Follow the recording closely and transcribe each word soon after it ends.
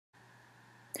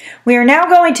We are now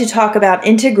going to talk about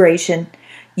integration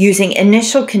using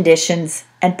initial conditions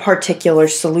and particular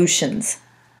solutions.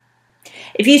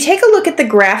 If you take a look at the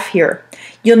graph here,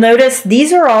 you'll notice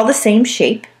these are all the same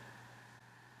shape.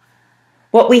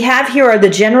 What we have here are the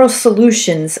general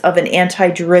solutions of an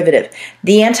antiderivative.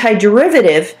 The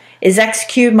antiderivative is x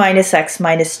cubed minus x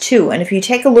minus 2. And if you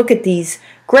take a look at these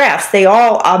graphs, they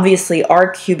all obviously are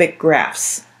cubic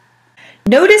graphs.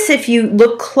 Notice if you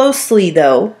look closely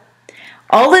though,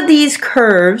 all of these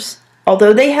curves,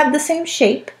 although they have the same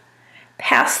shape,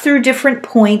 pass through different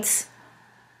points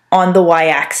on the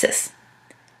y-axis.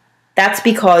 That's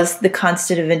because the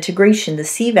constant of integration, the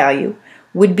c value,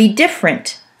 would be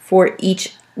different for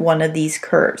each one of these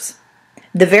curves.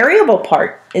 The variable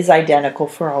part is identical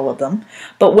for all of them,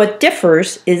 but what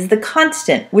differs is the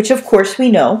constant, which of course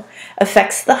we know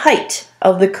affects the height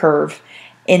of the curve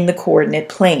in the coordinate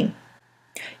plane.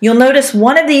 You'll notice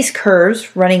one of these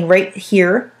curves running right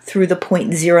here through the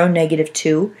point 0,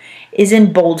 -2 is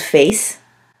in boldface.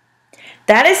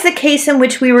 That is the case in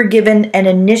which we were given an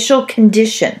initial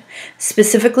condition,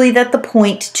 specifically that the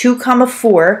point 2,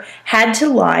 4 had to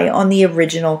lie on the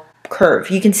original curve.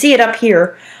 You can see it up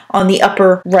here on the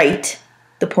upper right,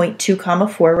 the point 2,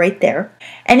 4 right there.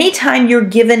 Anytime you're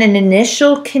given an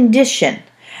initial condition,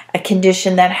 a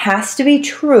condition that has to be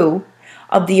true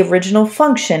of the original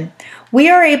function, we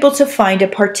are able to find a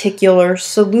particular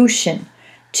solution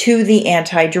to the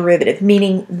antiderivative,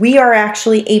 meaning we are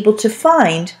actually able to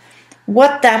find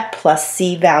what that plus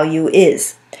c value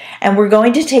is. And we're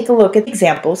going to take a look at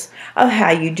examples of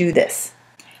how you do this.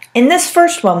 In this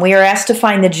first one, we are asked to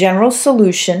find the general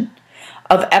solution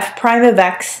of f prime of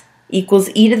x equals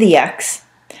e to the x,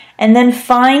 and then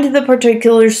find the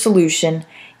particular solution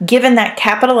given that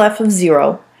capital F of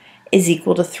 0 is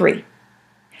equal to 3.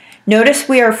 Notice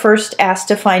we are first asked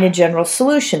to find a general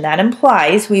solution. That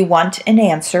implies we want an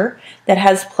answer that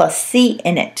has plus c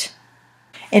in it.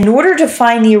 In order to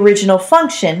find the original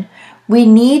function, we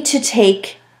need to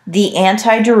take the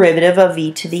antiderivative of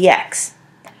e to the x.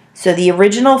 So the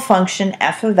original function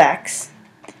f of x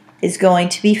is going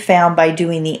to be found by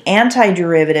doing the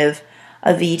antiderivative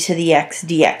of e to the x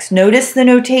dx. Notice the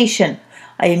notation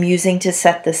I am using to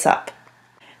set this up.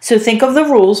 So think of the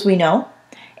rules we know.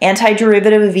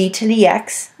 Antiderivative of e to the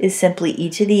x is simply e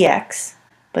to the x,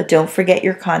 but don't forget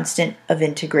your constant of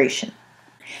integration.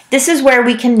 This is where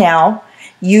we can now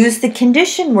use the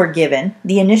condition we're given,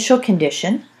 the initial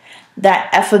condition, that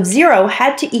f of 0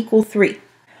 had to equal 3.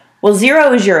 Well,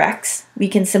 0 is your x. We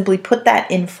can simply put that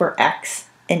in for x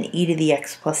and e to the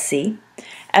x plus c.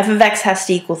 F of x has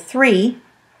to equal 3.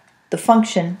 The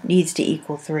function needs to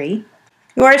equal 3.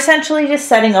 You are essentially just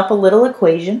setting up a little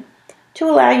equation to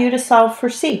allow you to solve for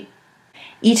c.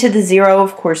 E to the 0,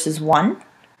 of course, is 1,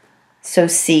 so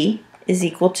c is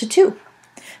equal to 2.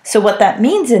 So what that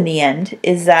means in the end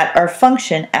is that our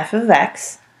function f of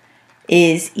x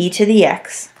is e to the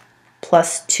x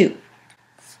plus 2.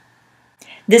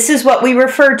 This is what we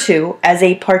refer to as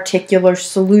a particular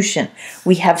solution.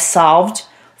 We have solved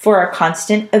for our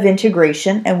constant of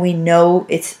integration and we know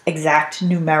its exact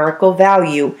numerical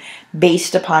value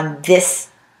based upon this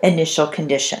initial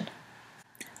condition.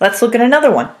 Let's look at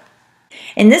another one.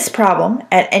 In this problem,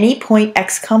 at any point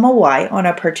x, y on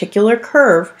a particular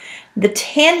curve, the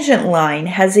tangent line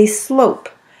has a slope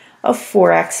of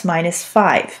 4x minus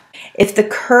 5. If the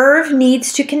curve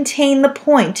needs to contain the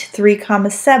point 3,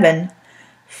 7,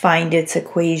 find its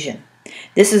equation.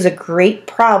 This is a great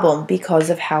problem because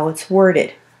of how it's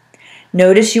worded.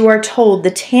 Notice you are told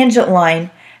the tangent line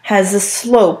has a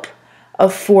slope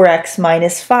of 4x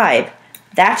minus 5.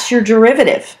 That's your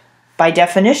derivative. By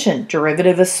definition,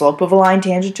 derivative is slope of a line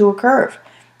tangent to a curve.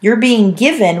 You're being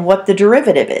given what the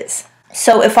derivative is.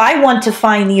 So if I want to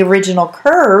find the original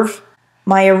curve,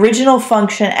 my original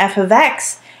function f of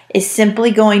x is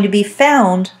simply going to be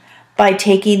found by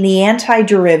taking the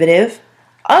antiderivative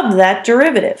of that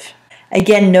derivative.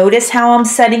 Again, notice how I'm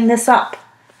setting this up.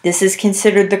 This is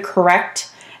considered the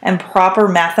correct and proper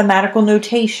mathematical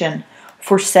notation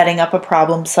for setting up a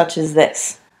problem such as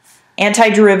this.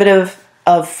 Antiderivative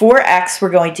of 4x, we're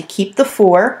going to keep the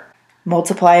 4,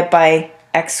 multiply it by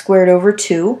x squared over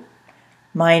 2,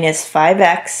 minus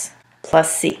 5x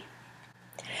plus c.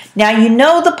 Now you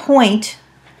know the point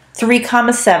 3,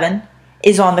 7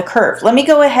 is on the curve. Let me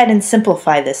go ahead and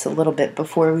simplify this a little bit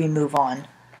before we move on.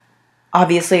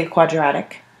 Obviously a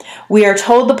quadratic. We are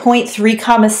told the point 3,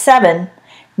 7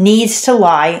 needs to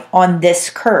lie on this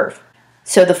curve.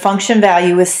 So the function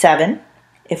value is 7.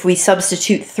 If we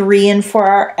substitute 3 in for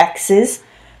our x's,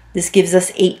 this gives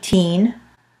us 18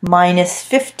 minus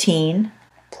 15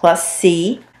 plus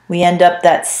c. We end up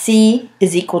that c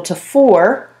is equal to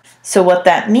 4. So what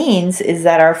that means is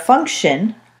that our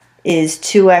function is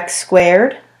 2x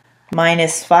squared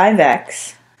minus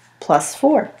 5x plus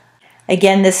 4.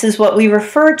 Again, this is what we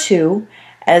refer to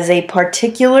as a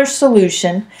particular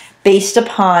solution based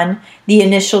upon the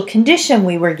initial condition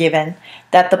we were given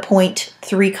that the point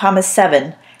 3,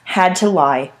 7 had to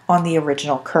lie on the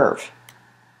original curve.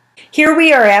 Here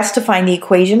we are asked to find the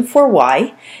equation for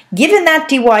y, given that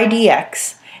dy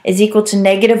dx is equal to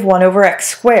negative 1 over x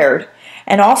squared,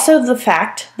 and also the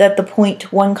fact that the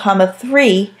point 1,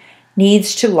 3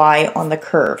 needs to lie on the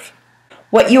curve.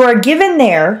 What you are given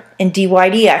there in dy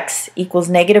dx equals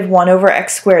negative 1 over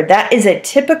x squared. That is a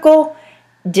typical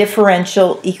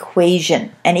differential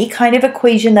equation. Any kind of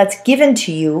equation that's given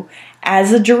to you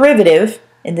as a derivative,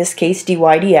 in this case dy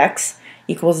dx,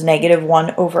 equals negative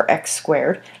 1 over x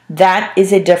squared. That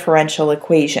is a differential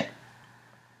equation.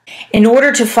 In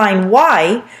order to find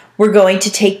y, we're going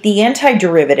to take the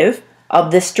antiderivative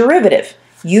of this derivative,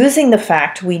 using the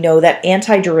fact we know that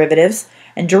antiderivatives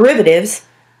and derivatives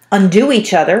undo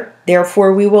each other,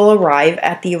 therefore we will arrive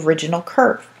at the original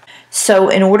curve. So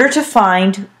in order to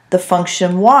find the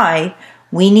function y,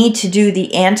 we need to do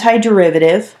the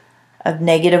antiderivative of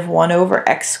negative 1 over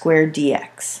x squared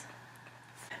dx.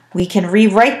 We can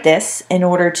rewrite this in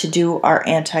order to do our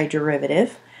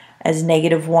antiderivative as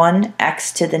negative 1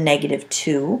 x to the negative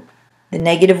 2. The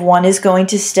negative 1 is going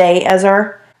to stay as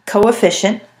our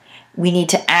coefficient. We need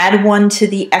to add 1 to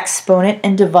the exponent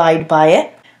and divide by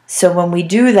it. So when we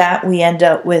do that, we end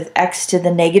up with x to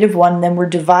the negative 1, then we're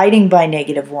dividing by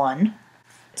negative 1.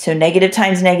 So negative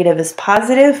times negative is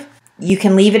positive. You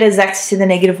can leave it as x to the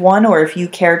negative 1, or if you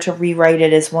care to rewrite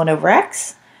it as 1 over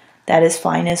x, that is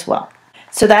fine as well.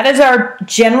 So that is our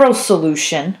general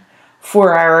solution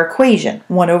for our equation,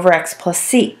 1 over x plus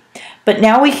c. But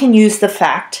now we can use the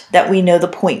fact that we know the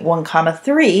point 1,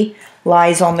 3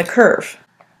 lies on the curve.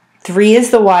 3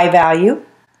 is the y value,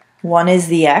 1 is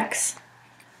the x.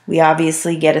 We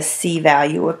obviously get a c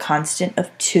value, a constant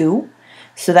of 2.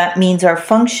 So that means our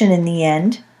function in the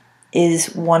end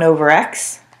is 1 over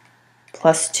x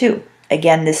plus 2.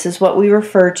 Again, this is what we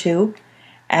refer to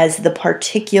as the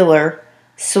particular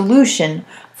solution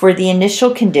for the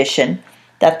initial condition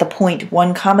that the point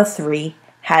 1, 3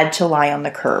 had to lie on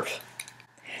the curve.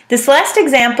 This last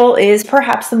example is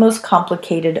perhaps the most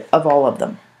complicated of all of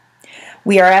them.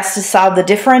 We are asked to solve the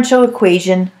differential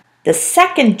equation. The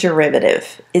second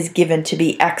derivative is given to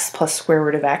be x plus square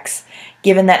root of x,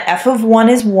 given that f of 1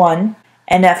 is 1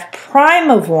 and f prime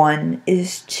of 1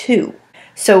 is 2.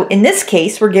 So in this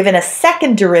case, we're given a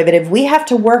second derivative. We have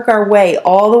to work our way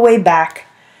all the way back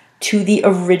to the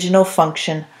original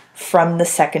function from the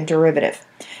second derivative.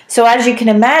 So as you can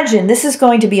imagine, this is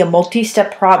going to be a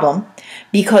multi-step problem,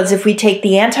 because if we take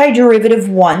the antiderivative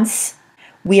once,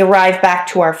 we arrive back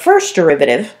to our first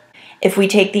derivative. If we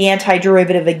take the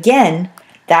antiderivative again,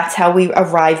 that's how we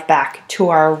arrive back to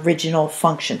our original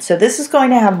function. So this is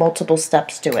going to have multiple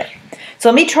steps to it. So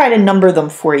let me try to number them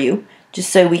for you,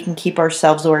 just so we can keep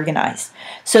ourselves organized.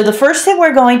 So the first thing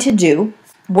we're going to do,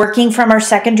 working from our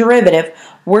second derivative,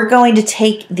 we're going to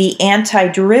take the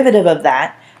antiderivative of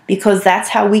that, because that's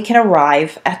how we can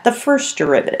arrive at the first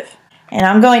derivative. And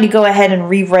I'm going to go ahead and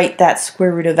rewrite that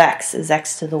square root of x as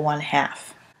x to the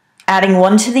 1/2. Adding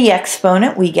 1 to the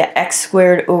exponent, we get x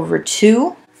squared over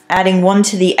 2. Adding 1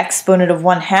 to the exponent of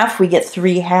 1/2, we get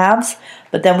 3/2,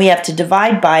 but then we have to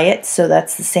divide by it, so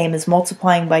that's the same as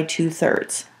multiplying by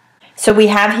 2/3. So we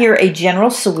have here a general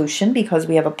solution because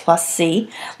we have a plus c.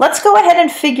 Let's go ahead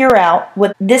and figure out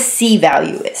what this c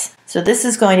value is. So this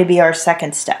is going to be our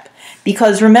second step,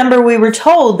 because remember we were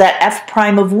told that f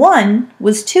prime of 1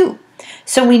 was 2.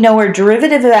 So we know our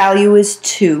derivative value is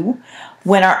 2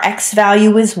 when our x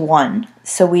value is 1.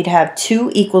 So we'd have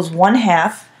 2 equals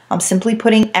 1/2. I'm simply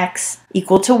putting x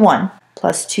equal to 1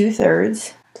 plus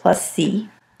 2/3 plus c.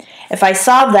 If I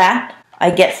solve that, I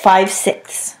get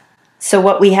 5/6. So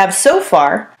what we have so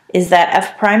far is that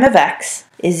f prime of x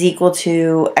is equal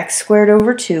to x squared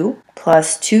over 2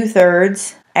 plus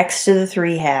 2/3 x to the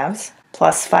 3/2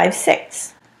 plus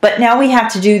 5/6. But now we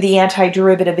have to do the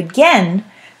antiderivative again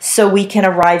so we can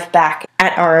arrive back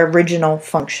at our original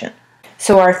function.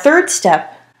 So our third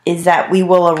step is that we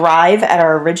will arrive at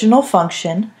our original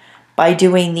function by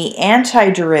doing the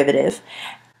antiderivative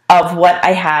of what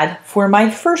I had for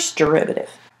my first derivative.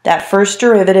 That first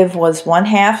derivative was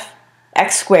 1/2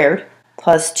 x squared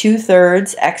plus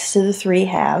 2/3 x to the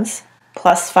 3/2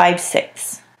 plus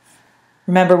 5/6.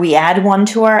 Remember, we add 1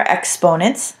 to our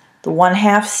exponents. The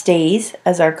 1/2 stays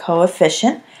as our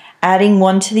coefficient. Adding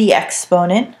 1 to the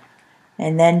exponent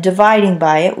and then dividing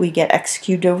by it, we get x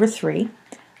cubed over 3.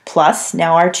 Plus,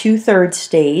 now our 2/3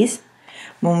 stays.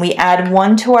 When we add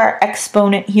 1 to our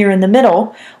exponent here in the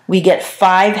middle, we get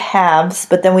 5 halves,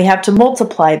 but then we have to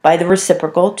multiply by the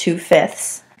reciprocal,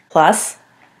 2/5, plus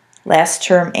last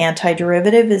term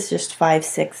antiderivative is just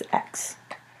 5/6x.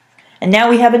 And now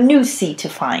we have a new c to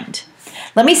find.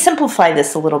 Let me simplify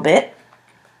this a little bit.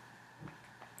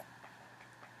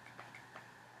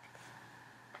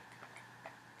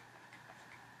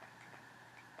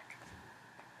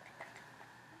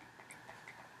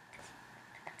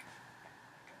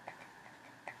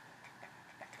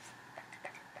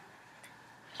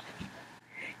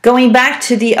 Going back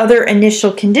to the other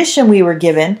initial condition we were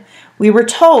given, we were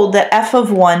told that f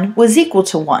of 1 was equal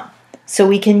to 1. So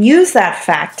we can use that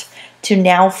fact to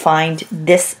now find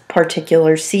this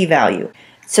particular c value.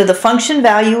 So the function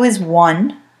value is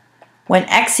 1 when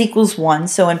x equals 1.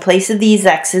 So in place of these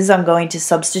x's, I'm going to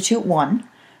substitute 1.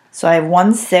 So I have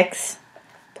 1/6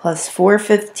 plus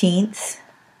 4/15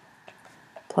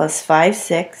 plus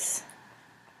 5/6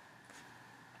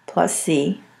 plus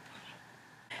c.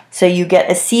 So you get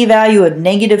a c value of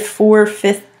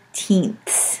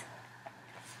 -4/15.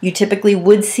 You typically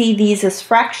would see these as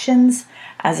fractions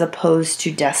as opposed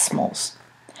to decimals.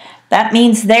 That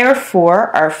means,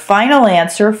 therefore, our final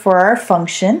answer for our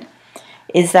function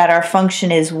is that our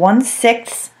function is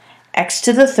 1/6 x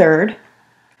to the third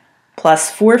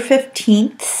plus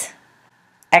 4/15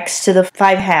 x to the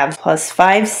 5 halves plus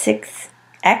 5/6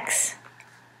 x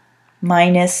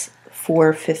minus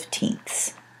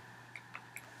 4/15.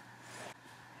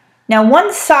 Now,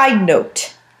 one side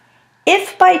note,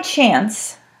 if by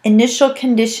chance initial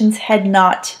conditions had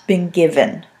not been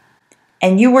given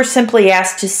and you were simply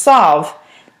asked to solve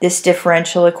this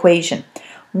differential equation,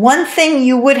 one thing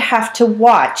you would have to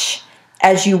watch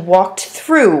as you walked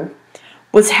through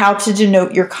was how to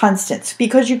denote your constants,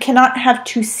 because you cannot have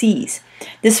two c's.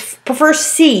 This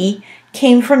first c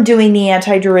came from doing the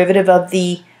antiderivative of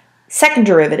the second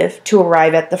derivative to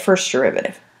arrive at the first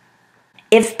derivative.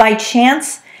 If by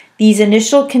chance these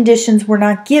initial conditions were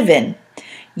not given,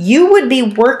 you would be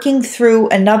working through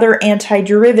another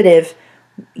antiderivative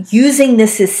using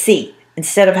this as c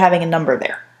instead of having a number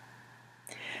there.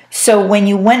 So when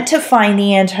you went to find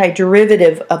the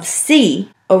antiderivative of c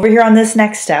over here on this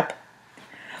next step,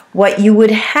 what you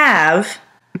would have,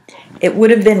 it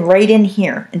would have been right in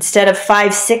here. Instead of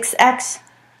 5/6x,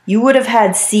 you would have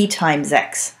had c times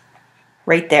x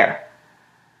right there,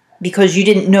 because you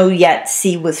didn't know yet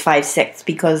c was 5/6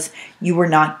 because you were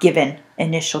not given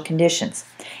initial conditions.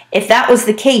 If that was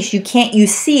the case, you can't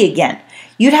use c again.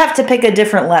 You'd have to pick a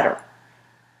different letter.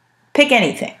 Pick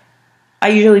anything. I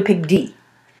usually pick D.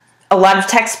 A lot of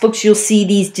textbooks you'll see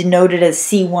these denoted as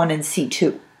C1 and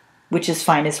C2, which is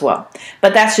fine as well.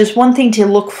 But that's just one thing to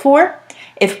look for.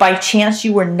 If by chance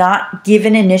you were not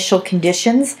given initial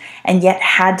conditions and yet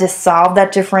had to solve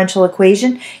that differential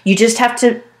equation, you just have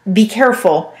to be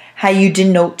careful how you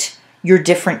denote your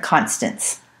different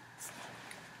constants.